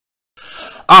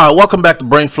Alright, welcome back to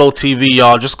Brainflow TV,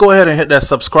 y'all. Just go ahead and hit that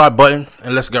subscribe button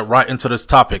and let's get right into this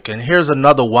topic. And here's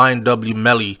another YNW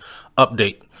Melly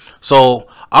update. So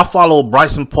I follow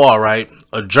Bryson Paul, right,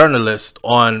 a journalist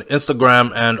on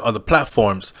Instagram and other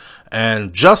platforms.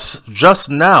 And just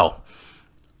now,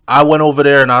 I went over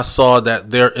there and I saw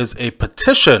that there is a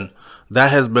petition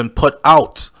that has been put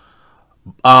out.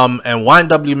 And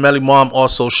YNW Melly Mom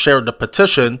also shared the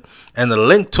petition and the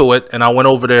link to it. And I went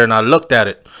over there and I looked at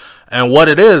it. And what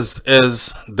it is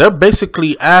they're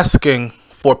basically asking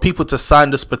for people to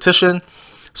sign this petition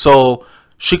so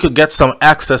she could get some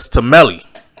access to Melly.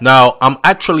 Now, I'm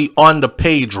actually on the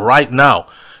page right now.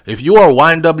 If you are a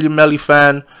YNW Melly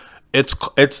fan,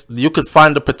 you could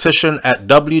find the petition at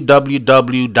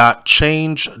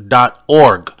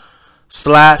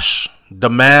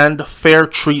www.change.org/demand fair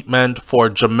treatment for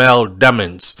Jamel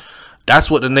Demons. That's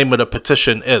what the name of the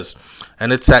petition is.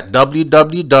 And it's at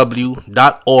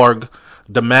www.org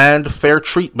demand fair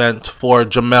treatment for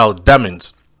Jamel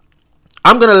Demons.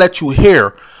 I'm going to let you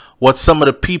hear what some of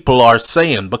the people are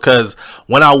saying, because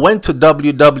when I went to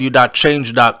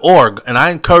www.change.org, and I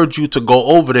encourage you to go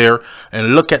over there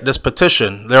and look at this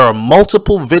petition, there are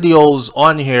multiple videos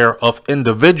on here of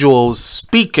individuals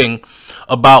speaking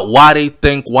about why they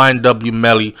think YNW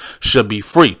Melly should be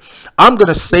free. I'm going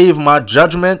to save my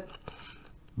judgment,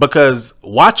 because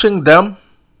watching them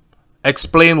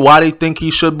explain why they think he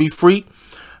should be free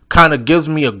kind of gives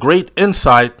me a great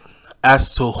insight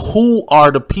as to who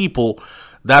are the people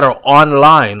that are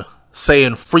online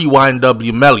saying free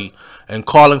YNW Melly and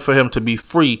calling for him to be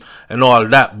free and all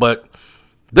that. But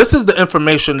this is the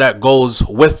information that goes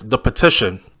with the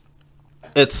petition.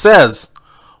 It says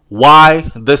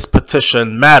why this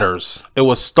petition matters. It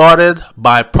was started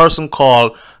by a person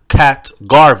called Kat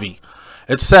Garvey.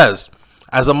 It says,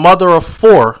 as a mother of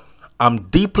 4, I'm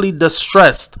deeply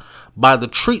distressed by the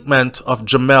treatment of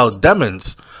Jamel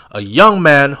Demons, a young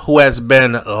man who has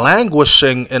been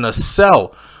languishing in a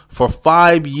cell for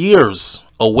 5 years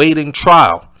awaiting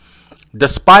trial.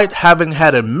 Despite having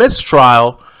had a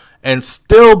mistrial and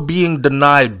still being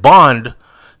denied bond,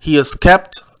 he is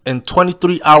kept in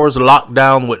 23 hours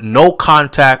lockdown with no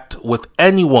contact with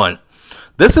anyone.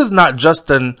 This is not just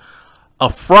an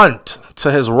affront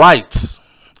to his rights.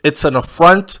 It's an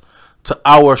affront to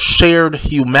our shared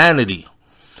humanity.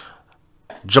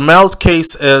 Jamel's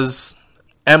case is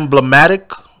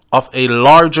emblematic of a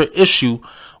larger issue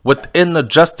within the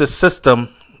justice system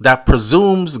that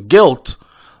presumes guilt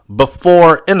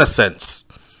before innocence.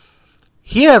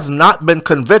 He has not been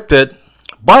convicted,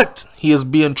 but he is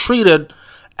being treated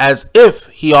as if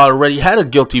he already had a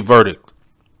guilty verdict.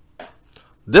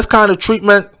 This kind of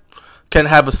treatment can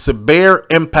have a severe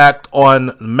impact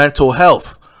on mental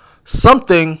health,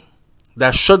 something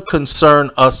that should concern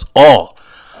us all.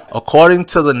 According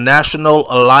to the National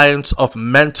Alliance of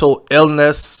Mental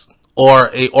Illness, or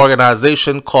a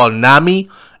organization called NAMI,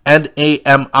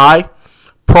 N-A-M-I,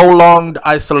 prolonged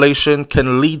isolation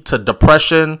can lead to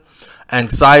depression,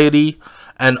 anxiety,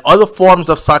 and other forms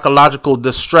of psychological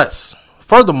distress.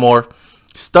 Furthermore,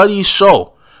 studies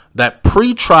show that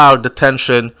pretrial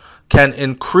detention can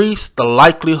increase the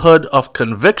likelihood of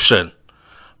conviction.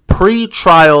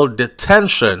 Pretrial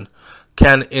detention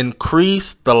can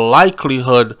increase the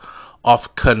likelihood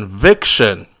of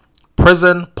conviction.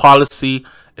 Prison Policy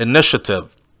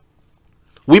Initiative.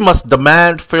 We must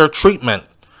demand fair treatment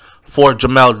for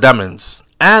Jamel Demons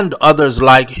and others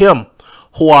like him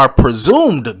who are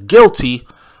presumed guilty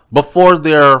before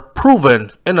they're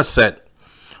proven innocent.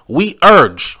 We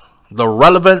urge the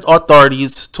relevant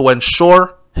authorities to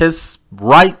ensure his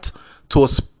right to a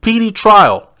speedy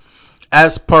trial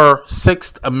as per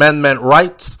 6th Amendment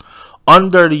rights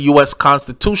under the U.S.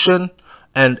 Constitution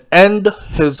and end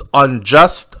his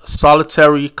unjust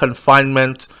solitary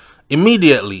confinement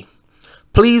immediately.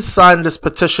 Please sign this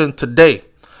petition today.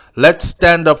 Let's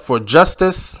stand up for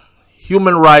justice,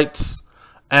 human rights,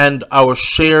 and our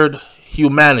shared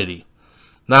humanity.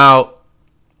 Now,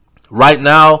 right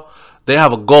now, they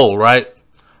have a goal, right?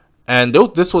 And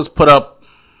this was put up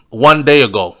 1 day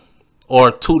ago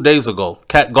or 2 days ago.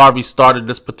 Kat Garvey started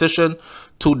this petition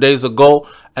 2 days ago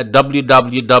at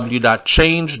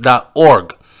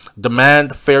www.change.org.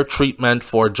 Demand fair treatment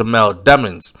for Jamel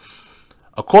Demons.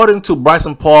 According to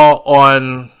Bryson Paul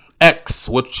on X,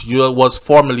 which was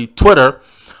formerly Twitter,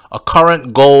 a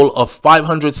current goal of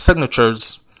 500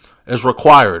 signatures is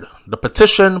required. The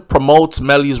petition promotes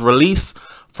Melly's release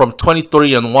from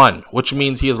 23-1, which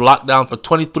means he is locked down for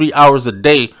 23 hours a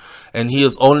day and he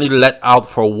is only let out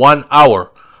for 1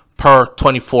 hour per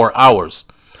 24 hours.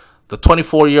 The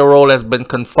 24-year-old has been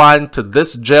confined to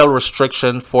this jail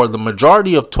restriction for the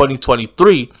majority of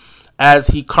 2023 as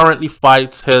he currently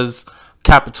fights his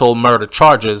capital murder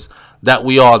charges that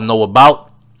we all know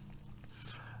about.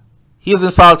 He is in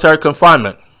solitary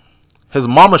confinement. His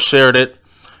mama shared it,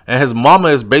 and his mama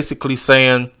is basically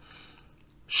saying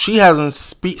she hasn't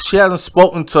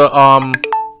spoken to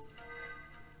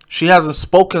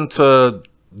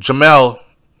Jamel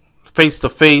face to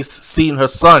face, seeing her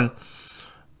son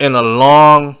in a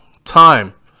long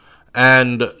time.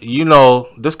 And, you know,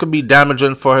 this could be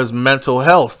damaging for his mental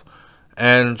health.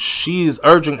 And she's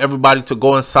urging everybody to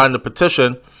go and sign the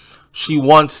petition. She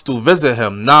wants to visit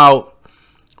him. Now,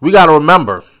 we got to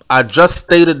remember, I just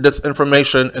stated this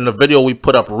information in the video we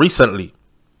put up recently.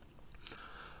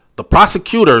 The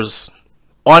prosecutors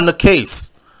on the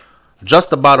case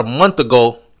just about a month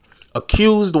ago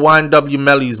accused YNW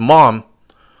Melly's mom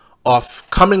of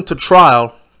coming to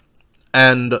trial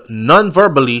and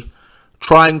non-verbally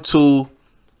trying to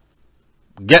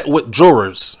get with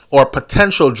jurors or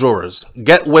potential jurors.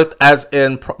 Get with as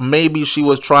in maybe she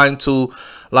was trying to,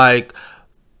 like,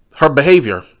 her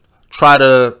behavior, try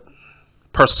to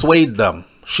persuade them.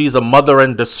 She's a mother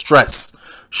in distress.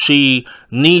 She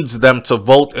needs them to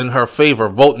vote in her favor,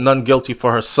 vote none guilty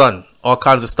for her son, all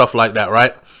kinds of stuff like that,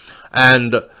 right?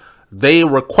 And they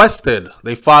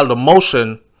filed a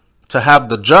motion to have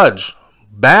the judge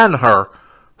ban her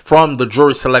from the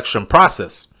jury selection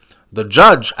process. The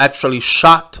judge actually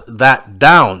shot that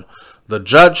down. The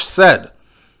judge said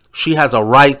she has a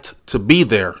right to be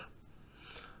there.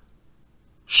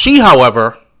 She,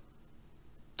 however,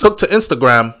 took to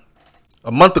Instagram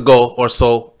a month ago or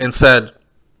so and said,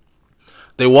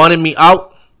 they wanted me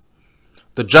out.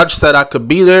 The judge said I could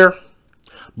be there,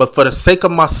 but for the sake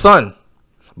of my son,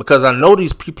 because I know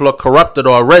these people are corrupted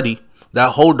already,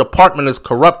 that whole department is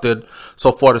corrupted,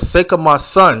 so for the sake of my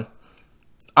son,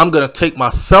 I'm going to take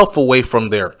myself away from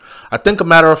there. I think, a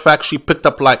matter of fact, she picked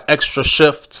up like extra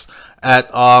shifts at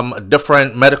a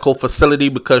different medical facility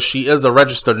because she is a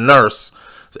registered nurse.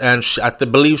 And I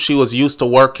believe she was used to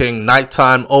working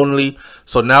nighttime only.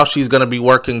 So now she's going to be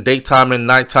working daytime and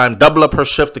nighttime, double up her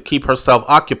shift to keep herself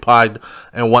occupied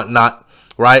and whatnot,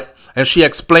 right? And she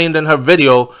explained in her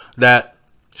video that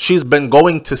she's been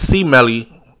going to see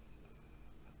Melly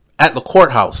at the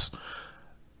courthouse.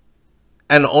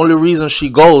 And the only reason she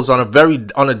goes on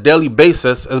a daily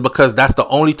basis is because that's the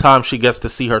only time she gets to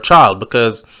see her child,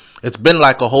 because it's been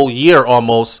like a whole year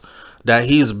almost that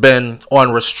he's been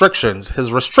on restrictions.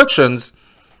 His restrictions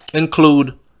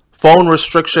include phone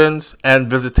restrictions and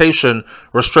visitation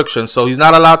restrictions. So he's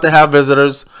not allowed to have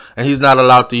visitors and he's not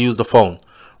allowed to use the phone,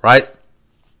 right?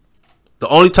 The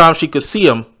only time she could see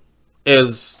him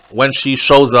is when she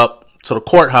shows up to the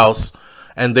courthouse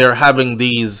and they're having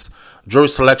these jury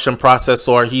selection process,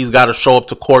 or he's got to show up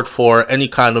to court for any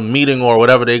kind of meeting or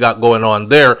whatever they got going on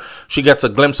there. She gets a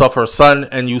glimpse of her son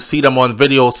and you see them on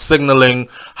video signaling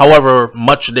however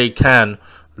much they can.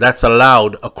 That's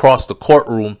allowed across the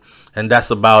courtroom, and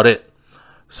that's about it.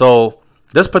 So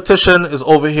this petition is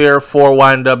over here for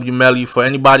YNW Melly, for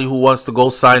anybody who wants to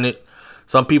go sign it.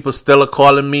 Some people still are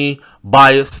calling me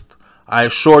biased. I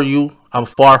assure you I'm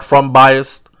far from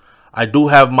biased. I do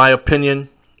have my opinion.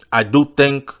 I do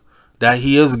think that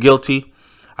he is guilty.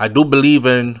 I do believe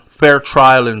in fair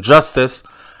trial and justice,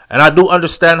 and I do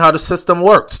understand how the system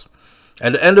works.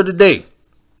 At the end of the day,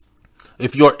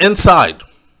 if you're inside,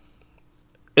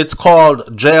 it's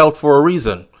called jail for a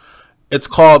reason. It's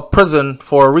called prison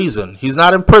for a reason. He's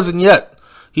not in prison yet.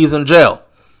 He's in jail.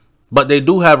 But they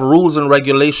do have rules and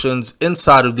regulations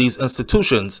inside of these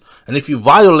institutions. And if you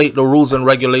violate the rules and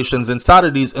regulations inside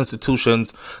of these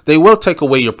institutions, they will take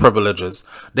away your privileges.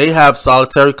 They have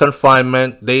solitary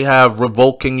confinement. They have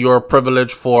revoking your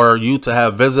privilege for you to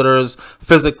have visitors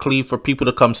physically, for people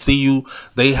to come see you.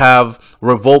 They have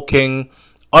revoking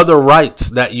other rights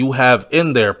that you have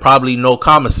in there. Probably no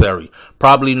commissary,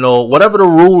 probably no, whatever the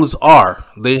rules are,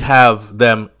 they have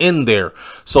them in there.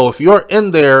 So if you're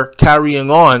in there carrying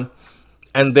on,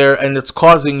 and it's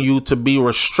causing you to be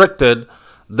restricted,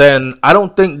 then I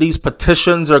don't think these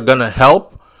petitions are going to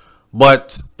help,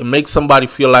 but it makes somebody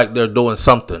feel like they're doing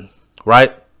something,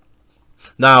 right?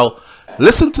 Now,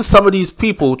 listen to some of these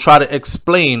people try to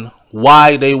explain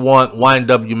why they want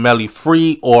YNW Melly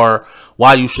free or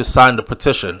why you should sign the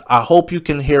petition. I hope you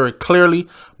can hear it clearly,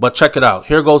 but check it out.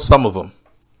 Here goes some of them.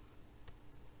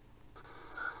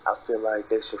 I feel like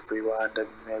they should free YNW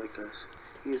Melly because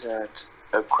he's an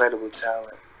incredible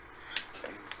talent,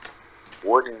 and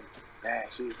more than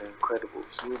that, he's an incredible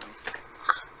human.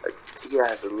 Like, he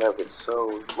has a loving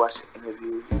soul. You watch an interview,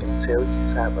 you can tell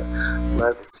he's have a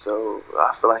loving soul.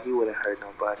 I feel like he wouldn't hurt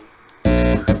nobody.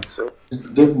 So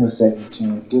give him a second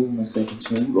chance. Give him a second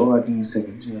chance. We all need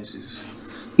second chances.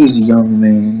 He's a young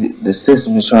man. The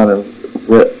system is trying to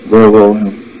railroad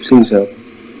him. Please help.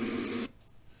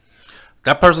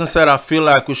 That person said, I feel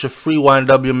like we should free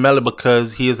YNW Melly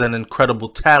because he is an incredible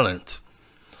talent.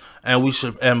 And we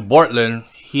should, and Bortland,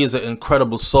 he is an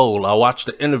incredible soul. I watched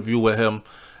the interview with him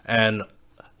and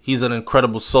he's an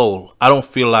incredible soul. I don't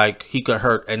feel like he could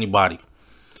hurt anybody.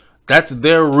 That's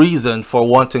their reason for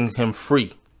wanting him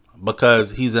free,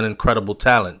 because he's an incredible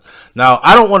talent. Now,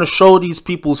 I don't want to show these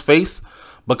people's face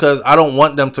because I don't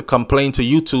want them to complain to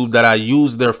YouTube that I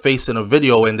use their face in a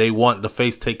video and they want the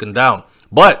face taken down.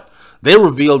 But they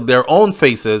revealed their own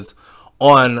faces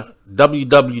on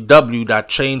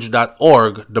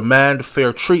www.change.org, demand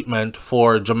fair treatment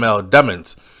for Jamel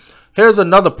Demons. Here's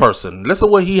another person. Listen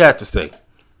what he had to say.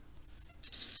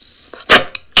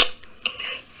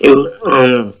 They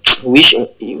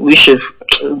should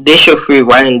free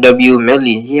YNW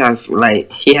Melly.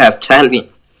 He have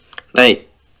talent. Like,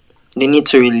 they need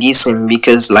to release him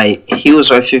because, like, he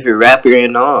was our favorite rapper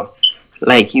and all.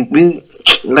 Like, we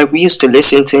used to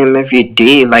listen to him every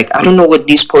day. Like, I don't know what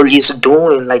these police are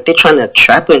doing. Like, they're trying to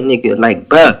trap a nigga. Like,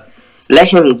 bruh, let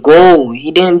him go.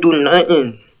 He didn't do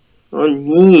nothing on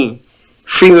me.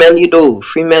 Free Melly though.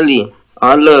 Free Melly.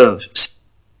 All love.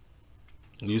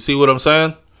 You see what I'm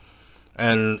saying?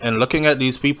 And looking at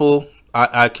these people,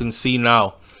 I can see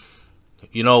now.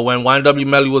 You know, when YNW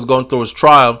Melly was going through his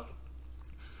trial,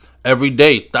 every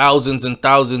day, thousands and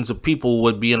thousands of people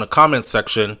would be in the comment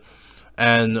section.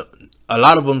 And a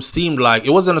lot of them seemed like, it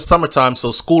was in the summertime,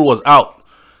 so school was out.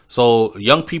 So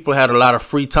young people had a lot of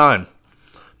free time.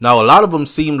 Now, a lot of them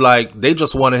seemed like they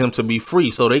just wanted him to be free.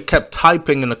 So they kept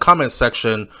typing in the comment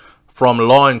section from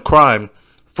Law and Crime,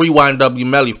 free YNW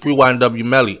Melly, free YNW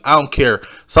Melly. I don't care.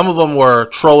 Some of them were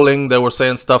trolling. They were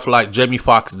saying stuff like Jamie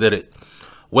Foxx did it.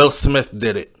 Will Smith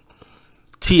did it.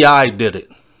 T.I. did it.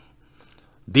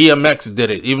 DMX did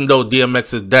it, even though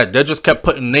DMX is dead. They just kept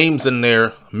putting names in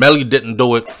there. Melly didn't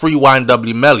do it. Free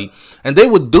YNW Melly. And they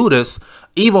would do this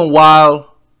even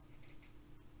while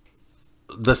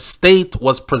the state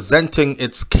was presenting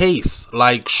its case,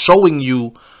 like showing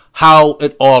you how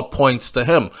it all points to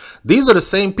him. These are the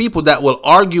same people that will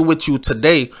argue with you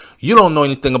today. You don't know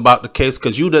anything about the case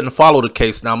because you didn't follow the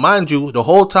case. Now, mind you, the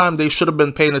whole time they should have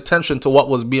been paying attention to what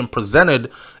was being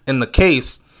presented in the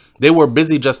case. They were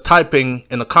busy just typing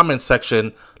in the comment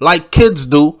section like kids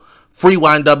do, free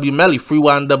YNW Melly, free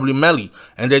YNW Melly.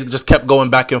 And they just kept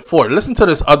going back and forth. Listen to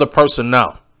this other person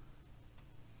now.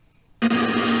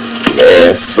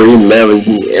 Man, free Melly,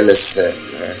 he innocent,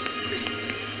 man.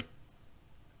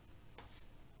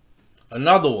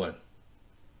 Another one.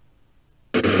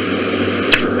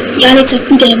 Y'all need to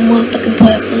free that motherfucking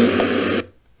boy, fuck.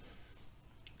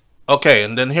 Okay,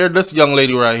 and then here this young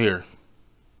lady right here.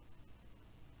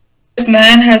 This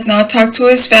man has not talked to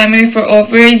his family for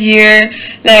over a year,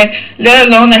 like, let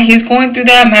alone that he's going through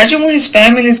that. Imagine what his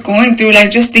family is going through, like,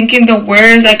 just thinking the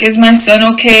words, like, is my son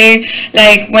okay?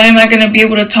 Like, when am I going to be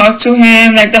able to talk to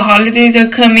him? Like, the holidays are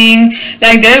coming.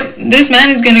 Like, this man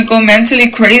is going to go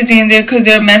mentally crazy in there because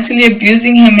they're mentally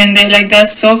abusing him in there. Like,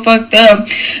 that's so fucked up.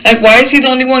 Like, why is he the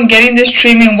only one getting this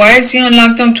treatment? Why is he on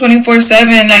lockdown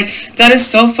 24/7? Like, that is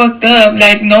so fucked up.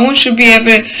 Like, no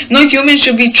human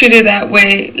should be treated that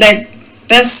way. Like,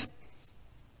 that's...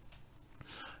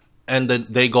 And then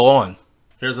they go on.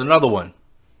 Here's another one.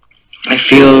 I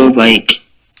feel like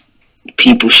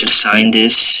people should sign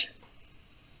this,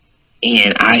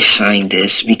 and I signed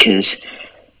this because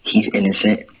he's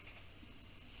innocent.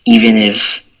 Even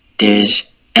if there's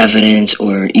evidence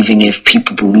or even if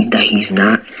people believe that he's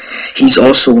not, he's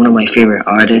also one of my favorite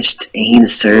artists, and he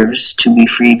deserves to be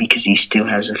free because he still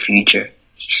has a future.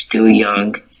 He's still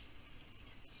young.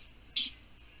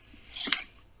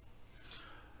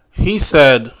 He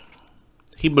said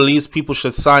he believes people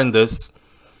should sign this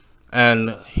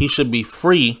and he should be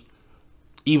free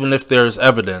even if there's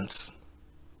evidence.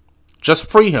 Just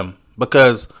free him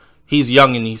because he's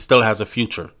young and he still has a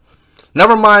future.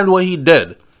 Never mind what he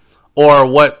did or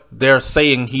what they're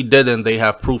saying he did and they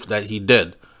have proof that he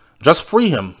did. Just free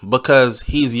him because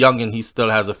he's young and he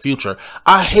still has a future.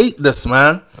 I hate this,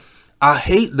 man. I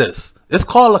hate this. It's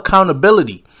called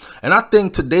accountability. And I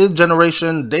think today's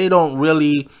generation, they don't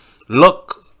really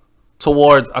look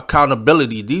towards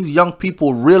accountability. These young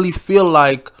people really feel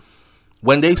like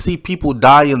when they see people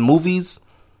die in movies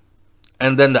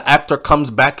and then the actor comes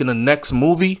back in the next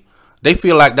movie, they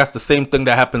feel like that's the same thing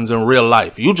that happens in real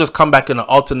life. You just come back in an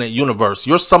alternate universe.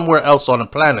 You're somewhere else on the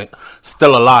planet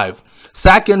still alive.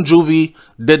 Sack and Juvie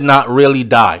did not really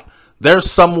die. They're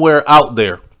somewhere out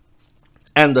there.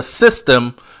 And the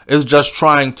system is just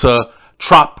trying to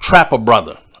trap a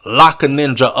brother, lock a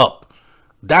ninja up.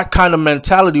 that kind of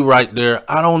mentality right there,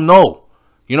 I don't know.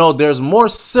 You know, there's more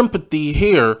sympathy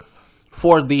here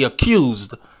for the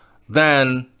accused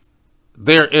than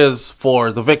there is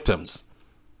for the victims.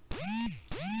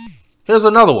 Here's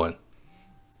another one.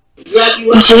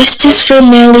 Justice for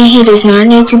Melly. He does not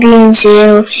need to be in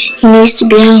jail. He needs to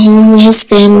be at home with his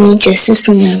family. Justice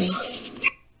for Melly.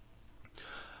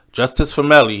 Justice for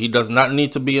Melly. He does not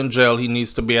need to be in jail. He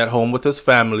needs to be at home with his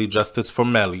family. Justice for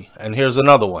Melly. And here's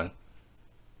another one.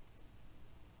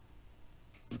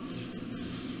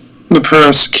 The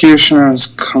prosecution has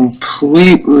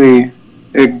completely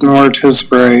ignored his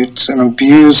rights and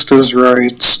abused his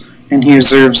rights, and he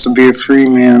deserves to be a free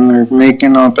man. They're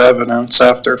making up evidence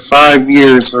after 5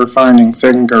 years they're finding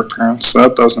fingerprints.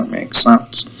 That doesn't make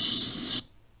sense.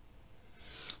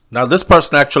 Now, this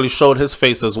person actually showed his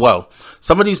face as well.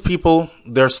 Some of these people,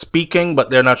 they're speaking, but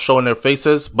they're not showing their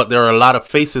faces. But there are a lot of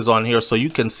faces on here, so you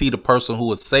can see the person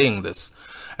who is saying this.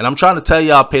 And I'm trying to tell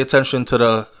y'all, pay attention to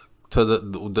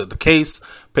the case.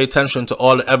 Pay attention to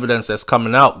all the evidence that's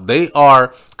coming out. They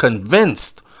are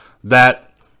convinced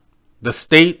that the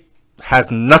state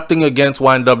has nothing against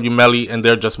YNW Melly, and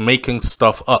they're just making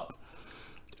stuff up.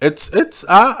 It's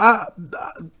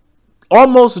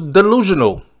almost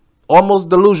delusional. Almost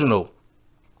delusional.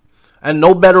 And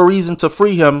no better reason to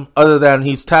free him other than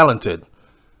he's talented.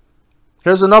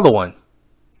 Here's another one.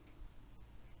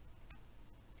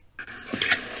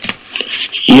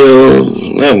 Yo,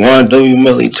 let YNW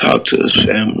Melly talk to his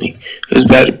family. It's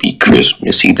about to be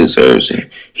Christmas. He deserves it.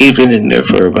 He's been in there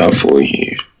for about 4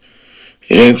 years.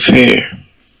 It ain't fair.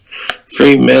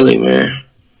 Free Melly, man.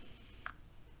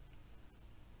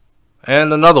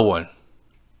 And another one.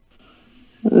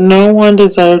 No one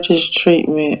deserved his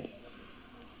treatment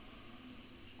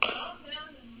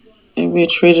and be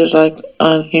treated like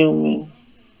unhuman.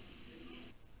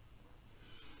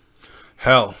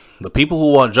 Hell, the people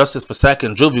who want justice for Sack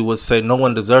and Juvie would say no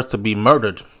one deserves to be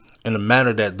murdered in the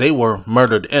manner that they were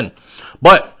murdered in.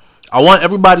 But I want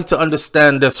everybody to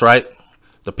understand this, right?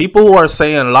 The people who are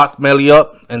saying lock Melly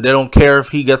up and they don't care if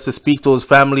he gets to speak to his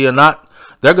family or not,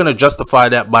 they're going to justify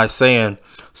that by saying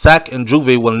Sack and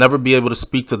Juvie will never be able to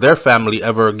speak to their family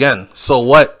ever again. So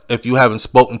what if you haven't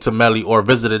spoken to Melly or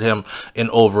visited him in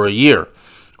over a year?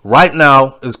 Right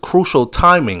now is crucial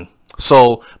timing.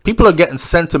 So people are getting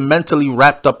sentimentally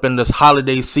wrapped up in this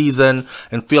holiday season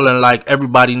and feeling like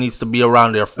everybody needs to be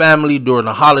around their family during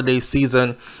the holiday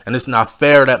season. And it's not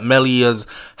fair that Melly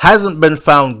hasn't been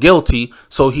found guilty,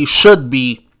 so he should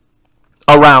be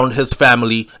around his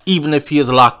family. Even if he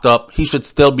is locked up, he should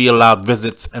still be allowed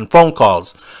visits and phone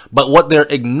calls. But what they're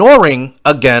ignoring,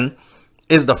 again,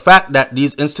 is the fact that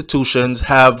these institutions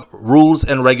have rules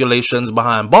and regulations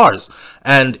behind bars.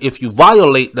 And if you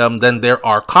violate them, then there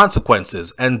are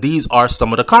consequences. And these are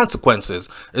some of the consequences,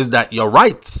 is that your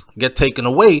rights get taken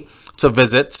away to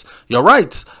visits, your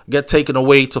rights get taken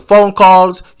away to phone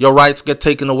calls, your rights get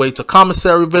taken away to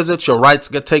commissary visits, your rights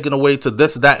get taken away to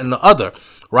this, that, and the other,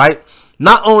 right?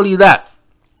 Not only that,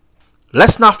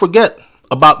 let's not forget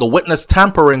about the witness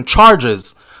tampering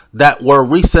charges that were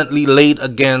recently laid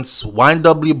against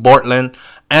YNW Bortland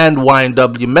and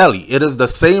YNW Melly. It is the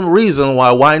same reason why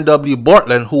YNW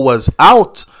Bortland, who was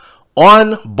out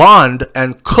on bond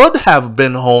and could have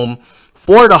been home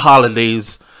for the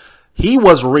holidays, he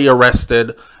was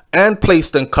rearrested and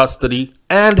placed in custody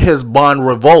and his bond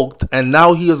revoked, and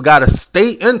now he has got to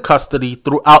stay in custody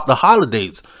throughout the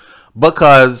holidays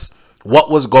because what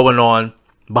was going on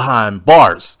behind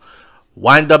bars.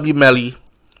 YNW Melly,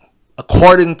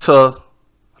 according to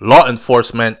law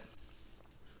enforcement,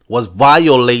 was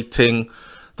violating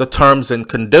the terms and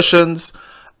conditions,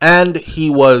 and he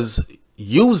was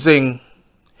using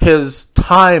his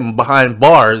time behind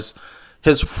bars,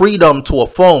 his freedom to a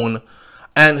phone,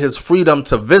 and his freedom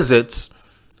to visits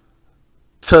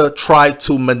to try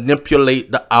to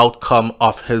manipulate the outcome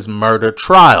of his murder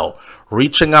trial.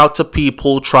 Reaching out to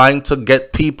people, trying to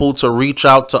get people to reach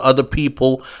out to other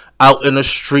people out in the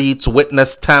streets,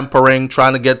 witness tampering,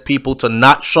 trying to get people to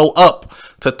not show up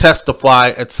to testify,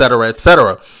 etc.,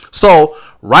 etc. So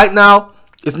right now,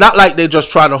 it's not like they're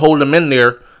just trying to hold him in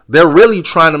there. They're really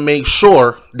trying to make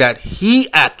sure that he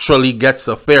actually gets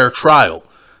a fair trial.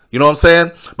 You know what I'm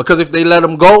saying? Because if they let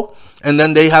him go and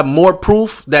then they have more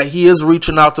proof that he is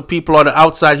reaching out to people on the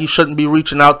outside he shouldn't be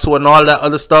reaching out to and all that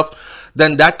other stuff,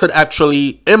 then that could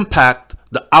actually impact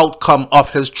the outcome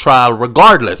of his trial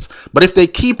regardless. But if they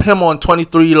keep him on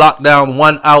 23 lockdown,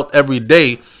 1 out every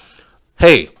day,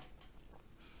 hey,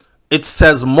 it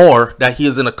says more that he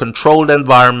is in a controlled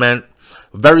environment,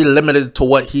 very limited to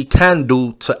what he can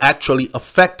do to actually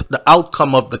affect the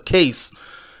outcome of the case.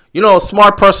 You know, a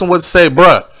smart person would say,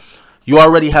 bruh, You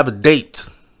already have a date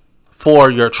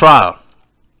for your trial.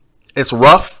 It's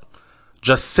rough.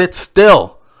 Just sit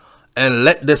still and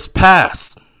let this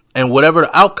pass. And whatever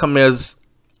the outcome is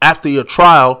after your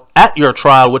trial, at your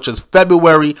trial, which is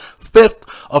February 5th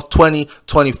of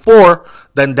 2024,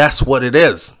 then that's what it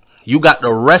is. You got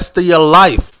the rest of your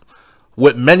life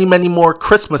with many, many more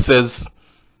Christmases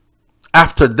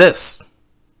after this.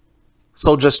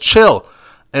 So just chill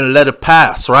and let it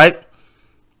pass, right?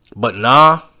 But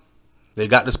nah, they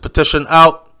got this petition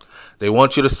out. They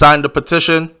want you to sign the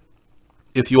petition.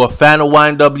 If you're a fan of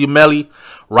YNW Melly,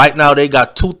 right now they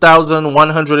got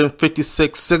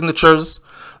 2,156 signatures.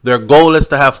 Their goal is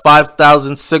to have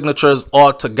 5,000 signatures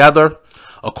altogether.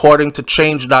 According to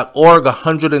change.org,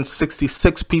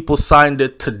 166 people signed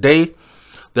it today.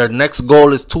 Their next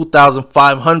goal is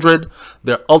 2,500.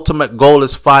 Their ultimate goal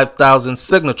is 5,000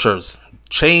 signatures.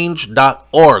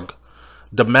 Change.org.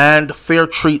 Demand fair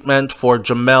treatment for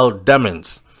Jamel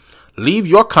Demings. Leave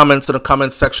your comments in the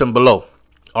comment section below.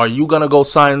 Are you going to go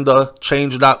sign the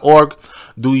change.org?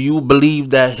 Do you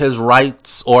believe that his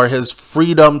rights or his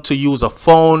freedom to use a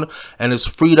phone and his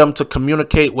freedom to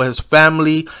communicate with his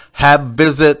family, have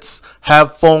visits,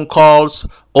 have phone calls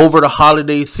over the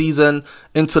holiday season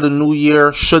into the new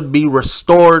year should be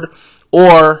restored?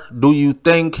 Or do you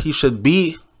think he should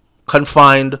be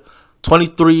confined,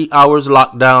 23 hours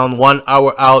locked down, 1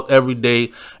 hour out every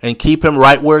day, and keep him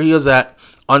right where he is at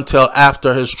until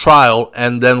after his trial,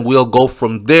 and then we'll go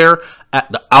from there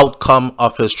at the outcome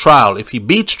of his trial? If he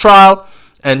beats trial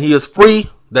and he is free,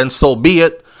 then so be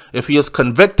it. If he is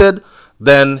convicted,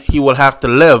 then he will have to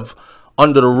live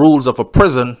under the rules of a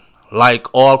prison like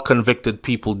all convicted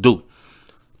people do.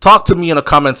 Talk to me in the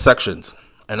comment sections,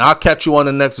 and I'll catch you on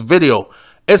the next video.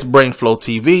 It's Brainflow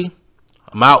TV.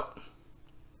 I'm out.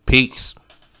 Peace.